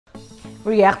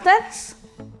Reactants?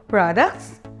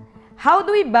 Products? How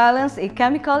do we balance a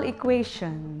chemical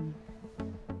equation?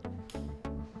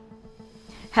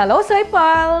 Hello, Soy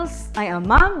Pals! I am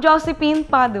Ma'am Josephine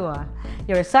Padua,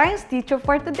 your science teacher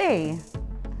for today.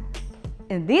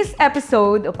 In this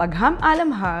episode of Agham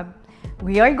Alam Hub,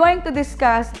 we are going to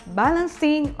discuss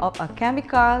balancing of a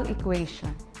chemical equation.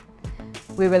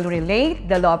 We will relate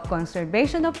the law of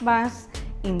conservation of mass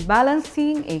in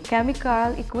balancing a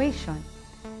chemical equation.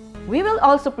 We will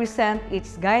also present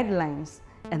its guidelines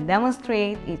and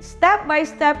demonstrate its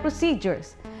step-by-step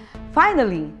procedures.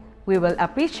 Finally, we will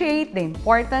appreciate the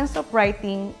importance of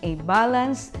writing a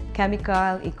balanced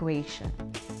chemical equation.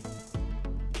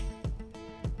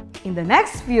 In the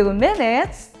next few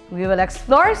minutes, we will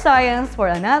explore science for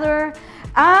another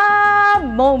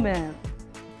moment.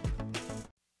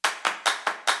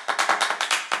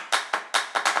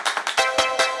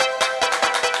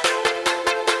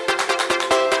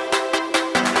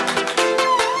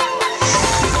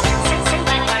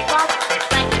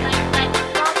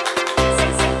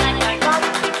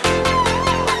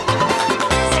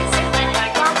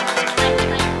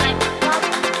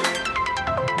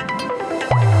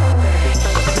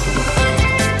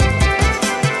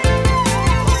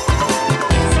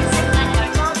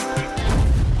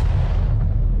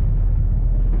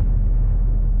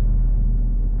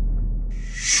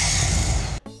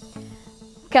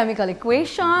 Chemical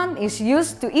equation is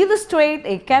used to illustrate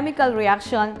a chemical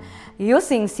reaction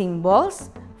using symbols,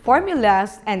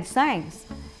 formulas, and signs.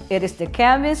 It is the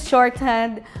chemist's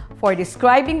shorthand for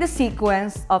describing the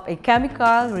sequence of a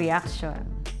chemical reaction.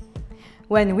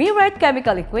 When we write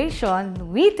chemical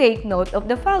equation, we take note of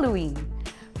the following.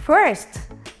 First,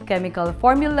 chemical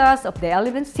formulas of the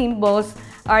element symbols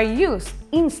are used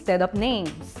instead of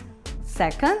names.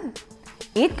 Second,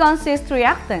 it consists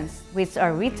reactants, which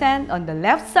are written on the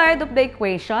left side of the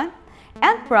equation,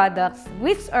 and products,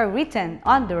 which are written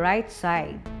on the right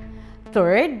side.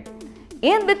 Third,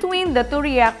 in between the two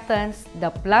reactants, the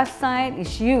plus sign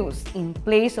is used in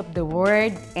place of the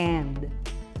word "and".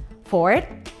 Fourth,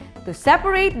 to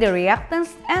separate the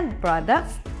reactants and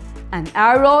products, an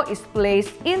arrow is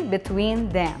placed in between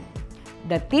them.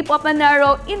 The tip of an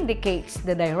arrow indicates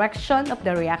the direction of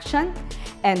the reaction,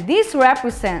 and this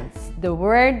represents the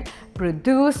word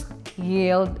produce,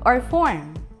 yield, or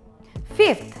form.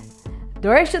 Fifth,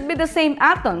 there should be the same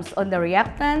atoms on the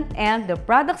reactant and the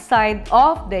product side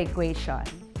of the equation.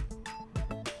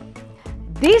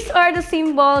 These are the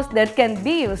symbols that can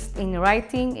be used in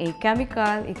writing a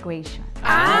chemical equation.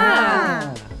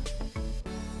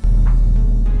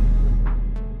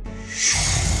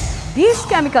 This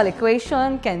chemical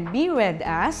equation can be read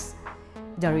as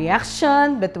the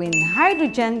reaction between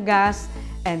hydrogen gas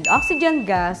and oxygen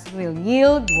gas will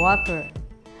yield water.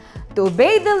 To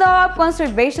obey the law of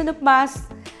conservation of mass,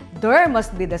 there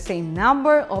must be the same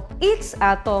number of each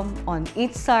atom on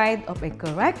each side of a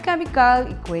correct chemical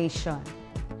equation.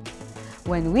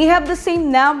 When we have the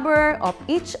same number of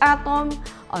each atom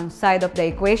on side of the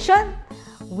equation,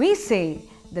 we say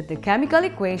that the chemical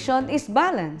equation is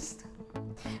balanced.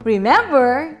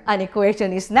 Remember, an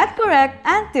equation is not correct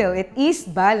until it is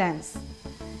balanced.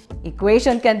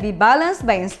 Equation can be balanced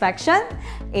by inspection,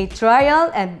 a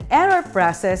trial and error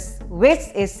process, which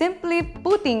is simply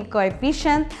putting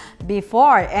coefficient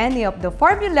before any of the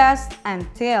formulas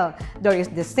until there is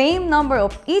the same number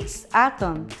of each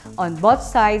atom on both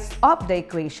sides of the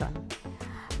equation.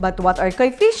 But what are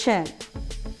coefficients?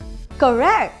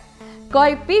 Correct!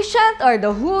 Coefficient are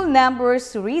the whole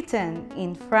numbers written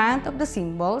in front of the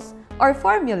symbols or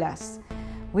formulas,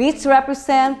 which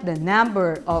represent the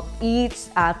number of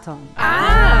each atom.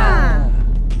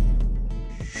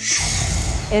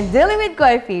 In dealing with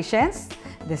coefficients,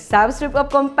 the subscript of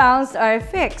compounds are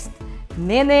fixed,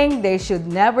 meaning they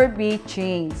should never be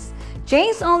changed.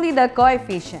 Change only the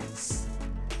coefficients.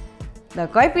 The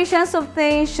coefficients of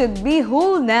things should be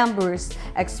whole numbers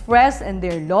expressed in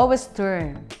their lowest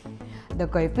term. The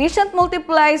coefficient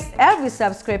multiplies every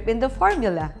subscript in the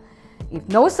formula. If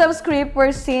no subscript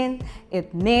were seen,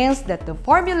 it means that the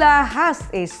formula has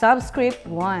a subscript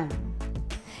 1.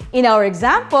 In our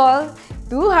example,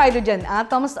 2 hydrogen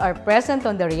atoms are present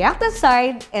on the reactant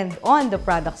side and on the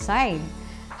product side.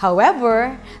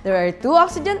 However, there are 2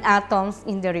 oxygen atoms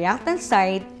in the reactant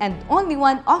side and only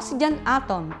 1 oxygen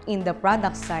atom in the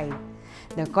product side.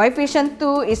 The coefficient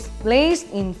 2 is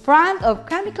placed in front of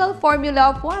chemical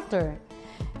formula of water.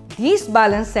 This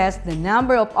balances the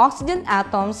number of oxygen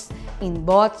atoms in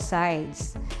both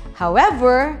sides.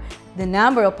 However, the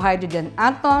number of hydrogen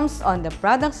atoms on the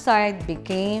product side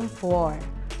became 4.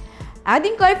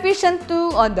 Adding coefficient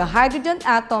 2 on the hydrogen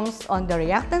atoms on the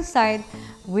reactant side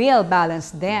will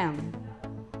balance them.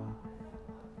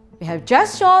 We have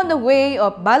just shown the way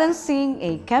of balancing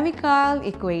a chemical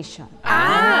equation.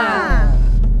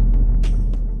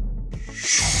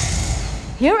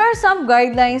 Here are some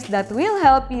guidelines that will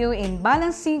help you in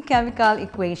balancing chemical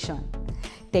equation.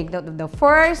 Take note of the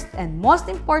first and most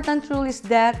important rule is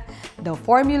that the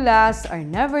formulas are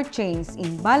never changed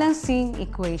in balancing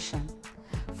equation.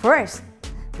 First,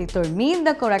 determine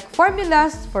the correct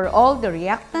formulas for all the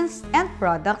reactants and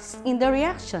products in the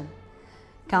reaction.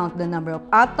 Count the number of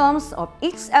atoms of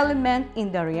each element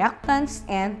in the reactants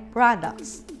and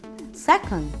products.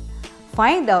 Second,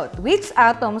 find out which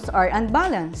atoms are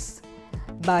unbalanced.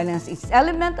 Balance each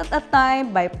element at a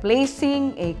time by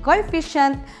placing a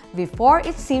coefficient before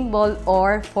its symbol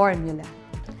or formula.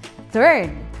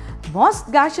 Third,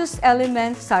 most gaseous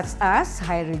elements such as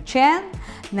hydrogen,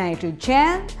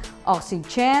 nitrogen,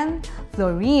 oxygen,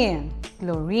 fluorine,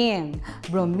 chlorine,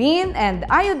 bromine, and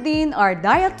iodine are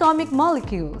diatomic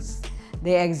molecules.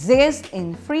 They exist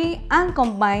in free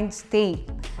uncombined state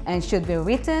and should be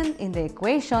written in the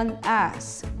equation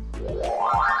as.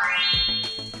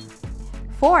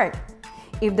 Fourth,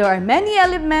 if there are many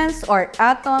elements or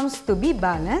atoms to be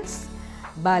balanced,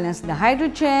 balance the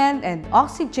hydrogen and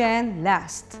oxygen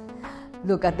last.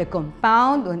 Look at the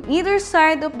compound on either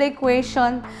side of the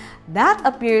equation that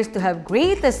appears to have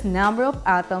greatest number of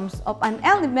atoms of an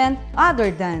element other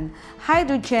than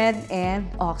hydrogen and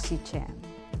oxygen.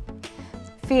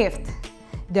 Fifth,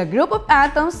 the group of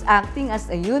atoms acting as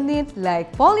a unit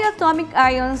like polyatomic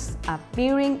ions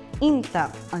appearing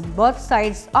intact on both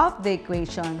sides of the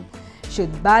equation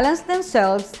should balance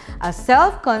themselves as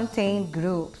self-contained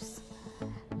groups.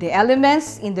 The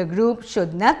elements in the group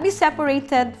should not be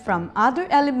separated from other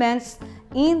elements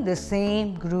in the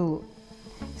same group.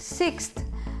 Sixth,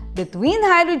 between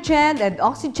hydrogen and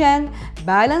oxygen,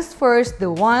 balance first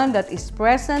the one that is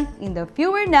present in the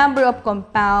fewer number of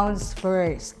compounds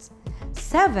first.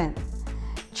 Seventh,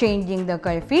 changing the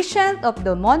coefficient of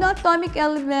the monoatomic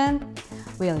element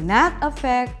will not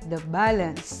affect the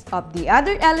balance of the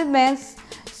other elements,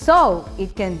 so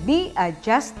it can be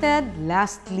adjusted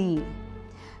lastly.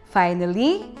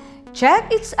 Finally,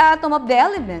 check each atom of the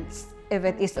elements if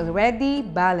it is already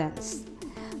balanced.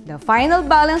 The final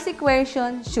balance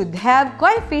equation should have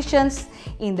coefficients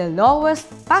in the lowest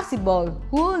possible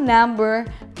whole number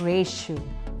ratio.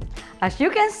 As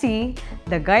you can see,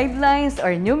 the guidelines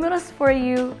are numerous for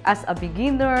you as a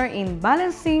beginner in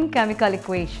balancing chemical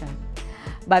equation.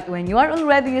 But when you are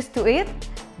already used to it,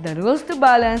 the rules to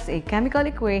balance a chemical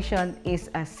equation is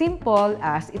as simple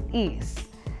as it is.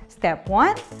 Step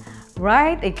 1.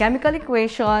 Write a chemical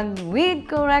equation with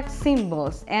correct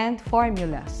symbols and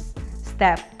formulas.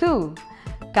 Step 2.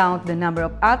 Count the number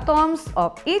of atoms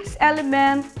of each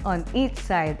element on each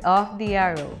side of the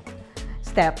arrow.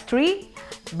 Step 3.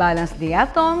 Balance the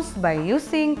atoms by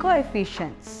using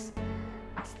coefficients.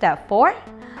 Step 4.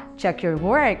 Check your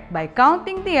work by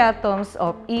counting the atoms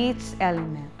of each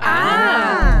element.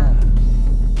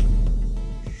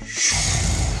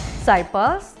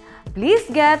 Disciples, please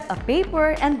get a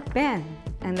paper and pen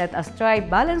and let us try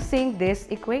balancing this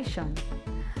equation.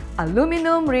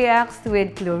 Aluminum reacts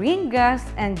with chlorine gas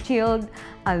and yield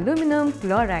aluminum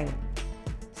chloride.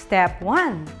 Step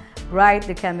 1. Write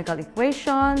the chemical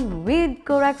equation with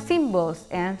correct symbols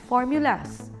and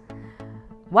formulas.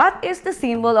 What is the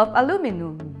symbol of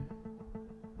aluminum?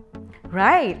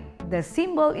 Right, the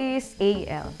symbol is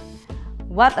Al.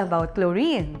 What about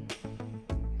chlorine?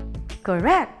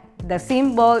 Correct, the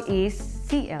symbol is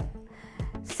Cl.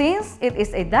 Since it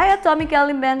is a diatomic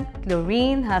element,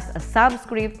 chlorine has a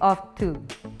subscript of 2.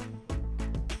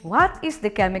 What is the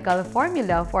chemical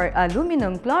formula for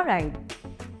aluminum chloride?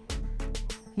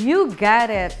 You got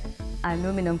it!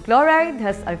 Aluminum chloride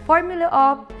has a formula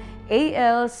of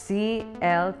AlCl3.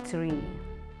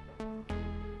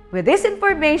 With this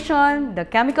information, the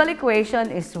chemical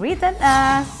equation is written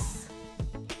as.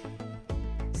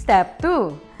 Step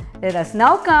 2. Let us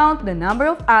now count the number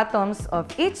of atoms of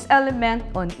each element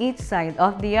on each side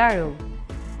of the arrow.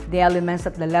 The elements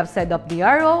at the left side of the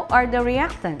arrow are the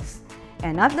reactants,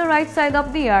 and at the right side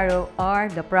of the arrow are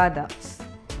the products.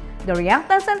 The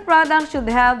reactants and products should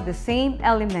have the same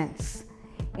elements.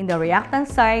 In the reactant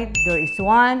side, there is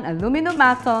 1 aluminum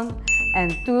atom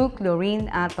and 2 chlorine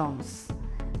atoms.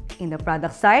 In the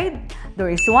product side, there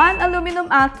is 1 aluminum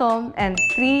atom and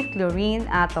 3 chlorine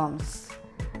atoms.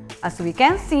 As we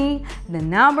can see, the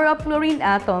number of chlorine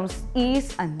atoms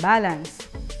is unbalanced.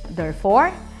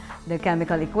 Therefore, the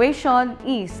chemical equation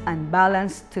is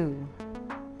unbalanced too.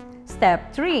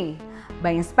 Step 3.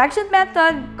 By inspection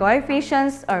method,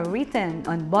 coefficients are written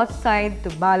on both sides to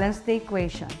balance the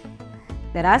equation.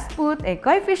 Let us put a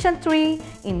coefficient 3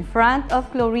 in front of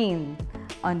chlorine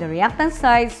on the reactant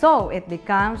side so it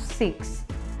becomes 6.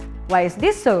 Why is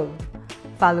this so?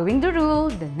 Following the rule,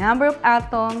 the number of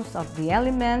atoms of the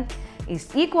element is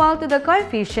equal to the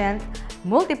coefficient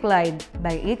multiplied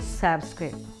by each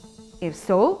subscript. If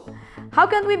so, how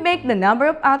can we make the number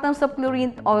of atoms of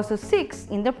chlorine also 6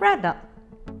 in the product?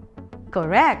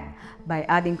 Correct! By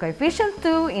adding coefficient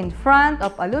 2 in front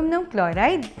of aluminum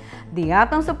chloride, the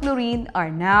atoms of chlorine are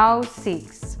now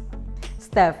 6.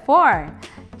 Step 4.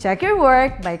 Check your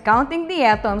work by counting the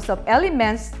atoms of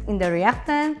elements in the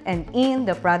reactant and in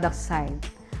the product side.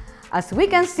 As we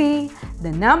can see,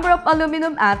 the number of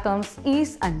aluminum atoms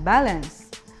is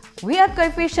unbalanced. We add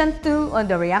coefficient 2 on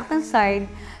the reactant side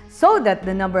so that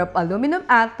the number of aluminum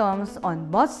atoms on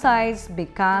both sides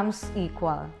becomes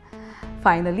equal.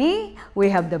 Finally, we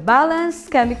have the balanced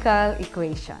chemical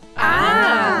equation.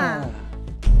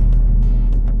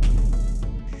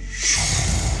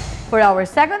 For our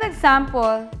second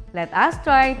example, let us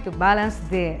try to balance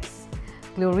this.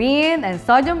 Chlorine and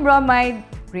sodium bromide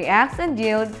reacts and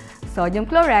yield sodium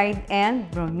chloride and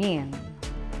bromine.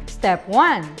 Step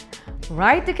 1.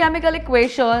 Write the chemical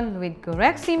equation with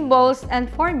correct symbols and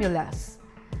formulas.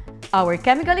 Our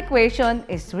chemical equation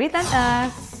is written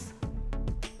as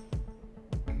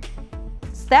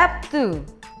Step 2.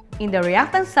 In the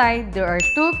reactant side, there are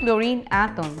 2 chlorine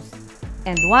atoms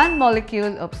and 1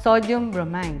 molecule of sodium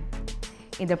bromide.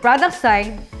 In the product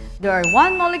side, there are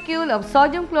 1 molecule of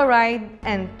sodium chloride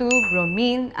and 2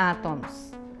 bromine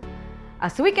atoms.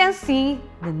 As we can see,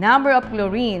 the number of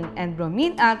chlorine and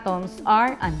bromine atoms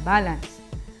are unbalanced.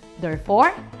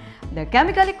 Therefore, the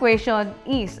chemical equation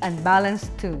is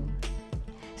unbalanced too.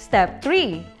 Step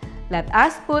 3. Let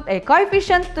us put a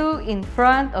coefficient 2 in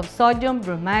front of sodium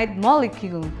bromide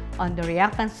molecule on the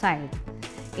reactant side.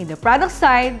 In the product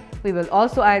side, we will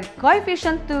also add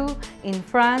coefficient 2 in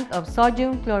front of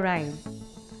sodium chloride.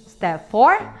 Step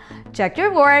 4. Check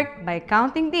your work by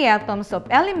counting the atoms of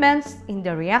elements in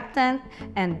the reactant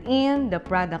and in the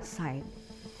product side.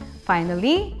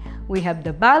 Finally, we have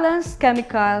the balanced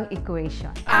chemical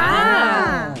equation.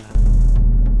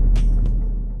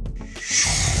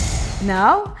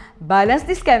 Now, balance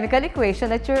this chemical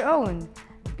equation at your own.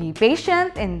 Be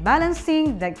patient in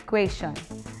balancing the equation.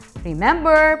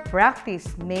 Remember,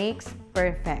 practice makes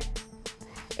perfect.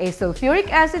 A sulfuric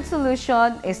acid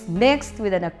solution is mixed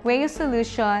with an aqueous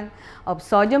solution of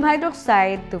sodium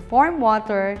hydroxide to form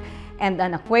water and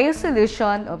an aqueous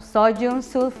solution of sodium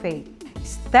sulfate.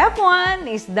 Step 1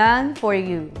 is done for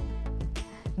you.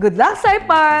 Good luck,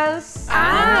 Saipals!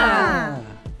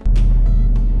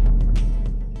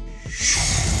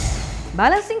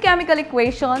 Balancing chemical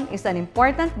equation is an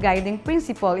important guiding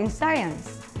principle in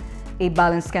science. A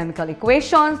balanced chemical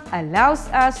equation allows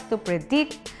us to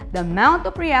predict the amount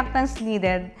of reactants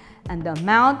needed and the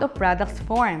amount of products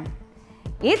formed.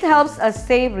 It helps us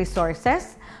save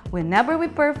resources whenever we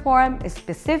perform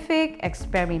specific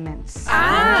experiments.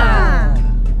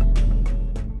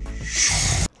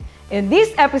 In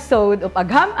this episode of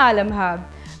Agham Alam Hub,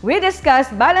 we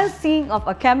discussed balancing of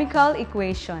a chemical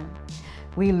equation.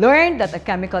 We learned that a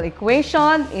chemical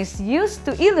equation is used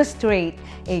to illustrate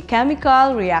a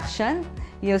chemical reaction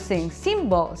using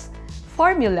symbols,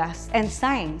 formulas, and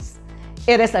signs.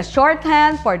 It is a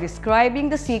shorthand for describing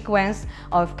the sequence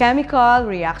of chemical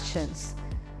reactions.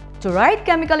 To write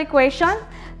chemical equation,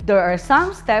 there are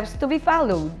some steps to be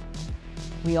followed.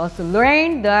 We also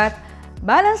learned that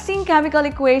balancing chemical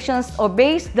equations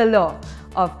obeys the law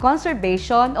of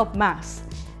conservation of mass.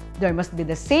 There must be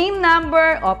the same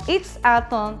number of each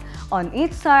atom on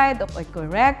each side of a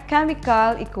correct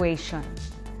chemical equation.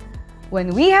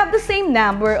 When we have the same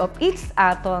number of each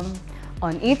atom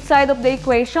on each side of the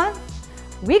equation,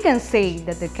 we can say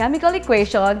that the chemical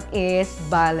equation is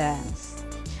balanced.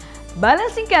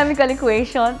 Balancing chemical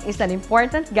equation is an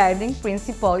important guiding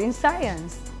principle in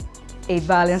science. A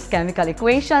balanced chemical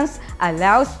equation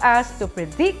allows us to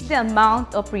predict the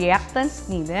amount of reactants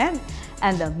needed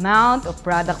and the amount of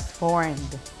products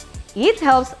formed. It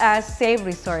helps us save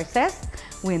resources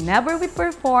whenever we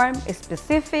perform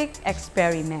specific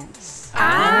experiments.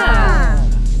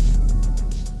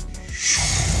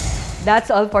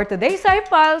 That's all for today,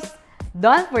 Saipals.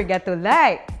 Don't forget to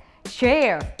like,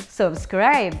 share,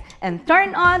 subscribe, and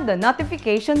turn on the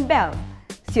notification bell.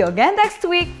 See you again next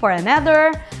week for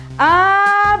another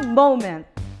moment,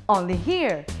 only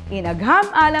here in Agham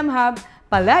Alam Hub,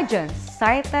 Palladian's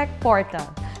SciTech Portal.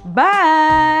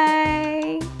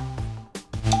 Bye!